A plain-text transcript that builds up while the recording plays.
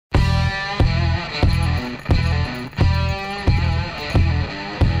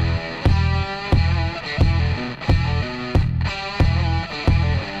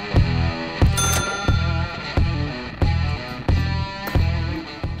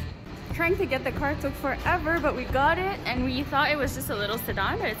trying to get the car. It took forever, but we got it, and we thought it was just a little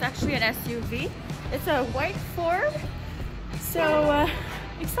sedan, but it's actually an SUV. It's a white Ford, so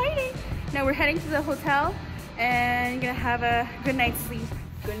exciting. Now we're heading to the hotel and gonna have a good night's sleep.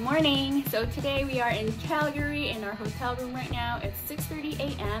 Good morning. So today we are in Calgary in our hotel room right now. It's 6:30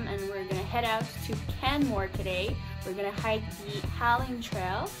 a.m. and we're gonna head out to Canmore today. We're gonna hike the Howling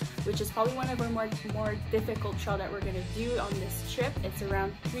Trail, which is probably one of our more difficult trail that we're gonna do on this trip. It's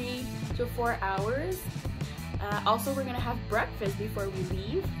around 3 to 4 hours. Also, we're gonna have breakfast before we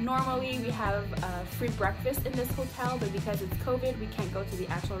leave. Normally, we have free breakfast in this hotel, but because it's COVID, we can't go to the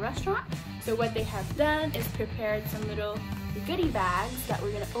actual restaurant. So what they have done is prepared some little goodie bags that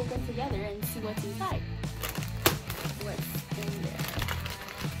we're gonna open together and see what's inside. What's in there?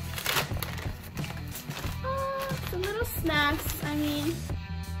 Oh, some little snacks. I mean,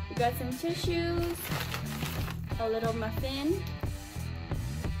 we got some tissues, a little muffin.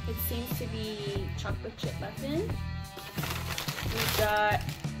 It seems to be chocolate chip muffin. We got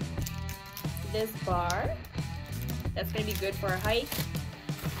this bar. That's gonna be good for our hike.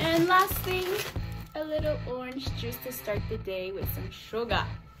 And last thing, a little orange juice to start the day with some sugar.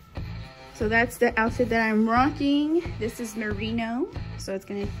 So that's the outfit that I'm rocking. This is merino, so it's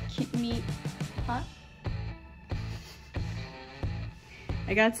gonna keep me hot.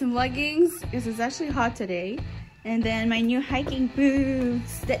 I got some leggings because it's actually hot today. And then my new hiking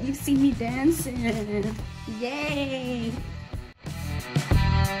boots that you see me dancing. Yay!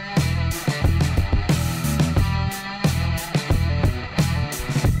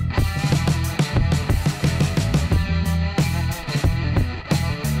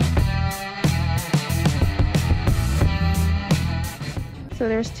 So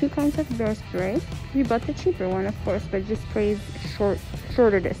there's two kinds of bear spray. We bought the cheaper one, of course, but it just sprays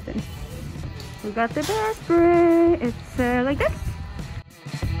shorter distance. We got the bear spray. It's like this.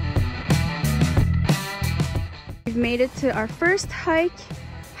 We've made it to our first hike,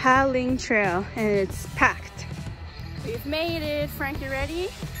 Howling Trail, and it's packed. We've made it. Frank, you ready?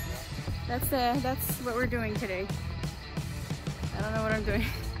 That's what we're doing today. I don't know what I'm doing.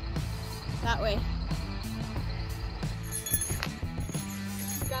 That way.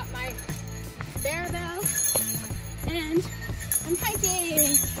 Got my bear bell, and I'm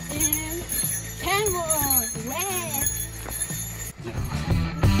hiking in Canmore. Yeah.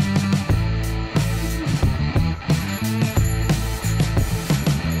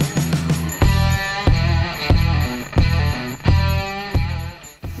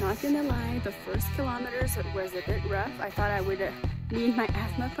 Not gonna lie, the first kilometers was a bit rough. I thought I would need my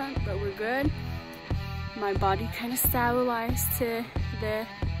asthma pump, but we're good. My body kind of stabilized to the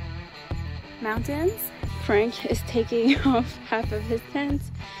mountains. Frank is taking off half of his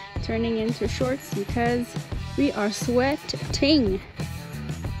pants, turning into shorts because we are sweating.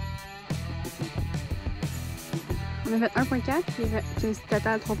 On a fait 1.4, puis j'ai une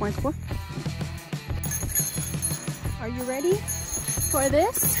total 3.3. Are you ready for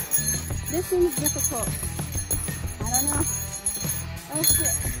this? This seems difficult. I don't know. Oh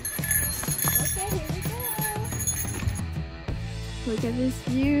shit. Okay, here we go. Look at this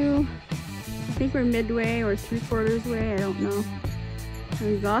view. I think we're midway or 3/4 way, I don't know. I'm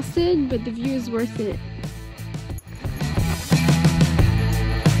exhausted, but the view is worth it.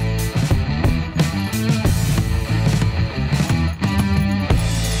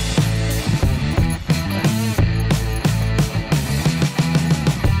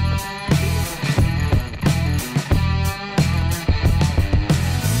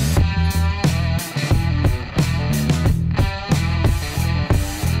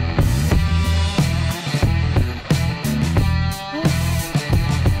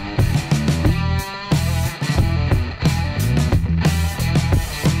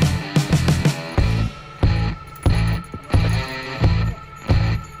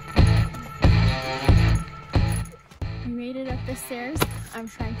 The stairs. I'm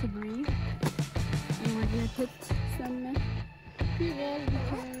trying to breathe, and we're gonna put some people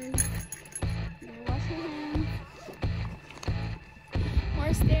because we're gonna wash our hands.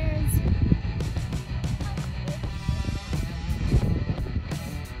 More stairs.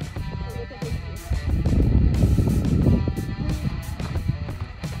 Look at this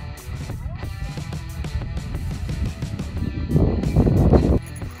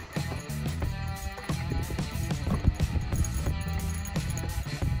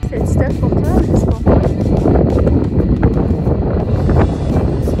C'est stuff pour toi, juste pour moi.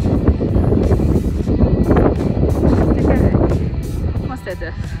 C'est correct. Moi, c'était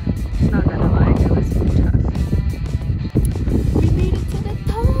tough.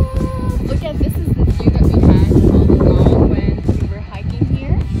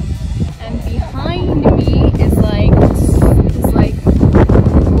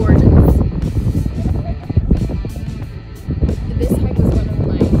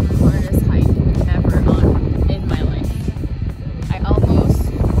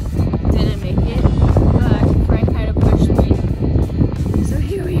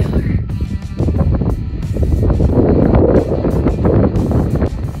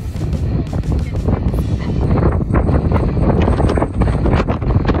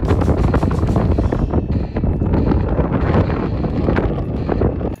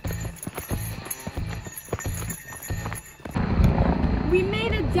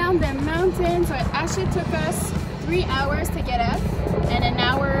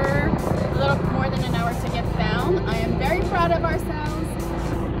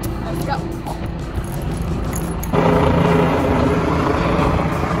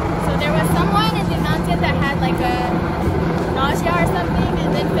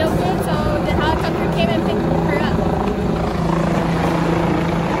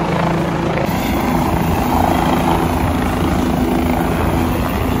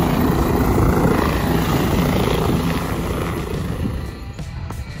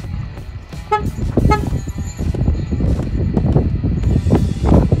 So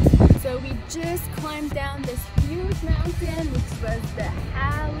we just climbed down this huge mountain, which was the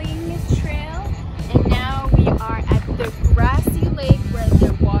Ling Trail, and now we are at the Grassi lake where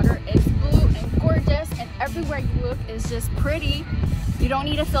the water is blue and gorgeous, and everywhere you look is just pretty. You don't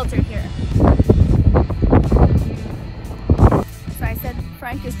need a filter here. So I said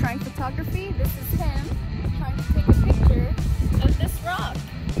Frank is trying photography. This is him trying to take a picture of this rock.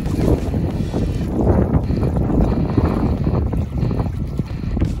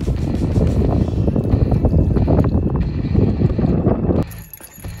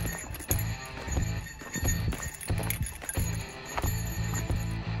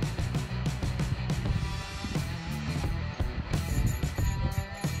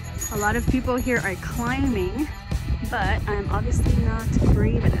 A lot of people here are climbing, but I'm obviously not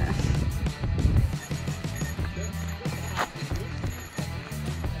brave enough.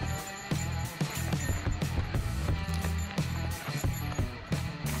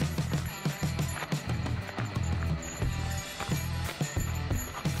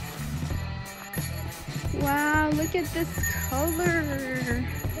 Wow, look at this color!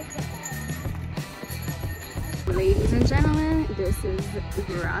 Ladies and gentlemen, this is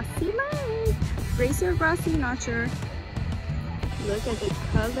Grassi Lake. Grassi or Grassi, not sure. Look at the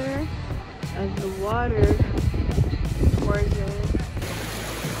color of the water. Gorgeous.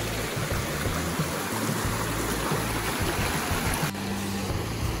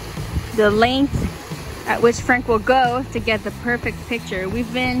 The length at which Frank will go to get the perfect picture.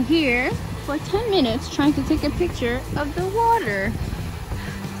 We've been here for 10 minutes trying to take a picture of the water.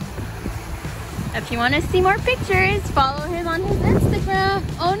 If you want to see more pictures, follow him on his Instagram.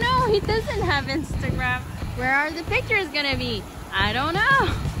 Oh no, he doesn't have Instagram. Where are the pictures gonna be? I don't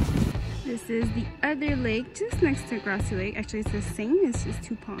know. This is the other lake just next to Grassi Lake. Actually, it's the same, it's just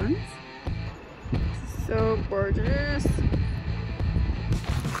two ponds. So gorgeous.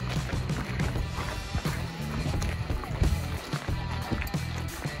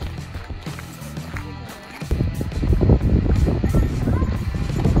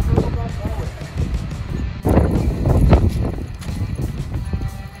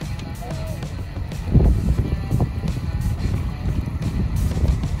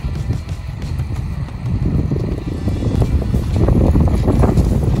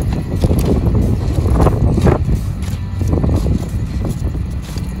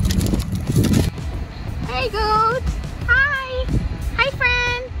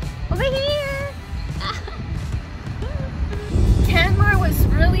 Canmore was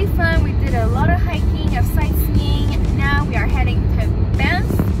really fun. We did a lot of hiking, of sightseeing.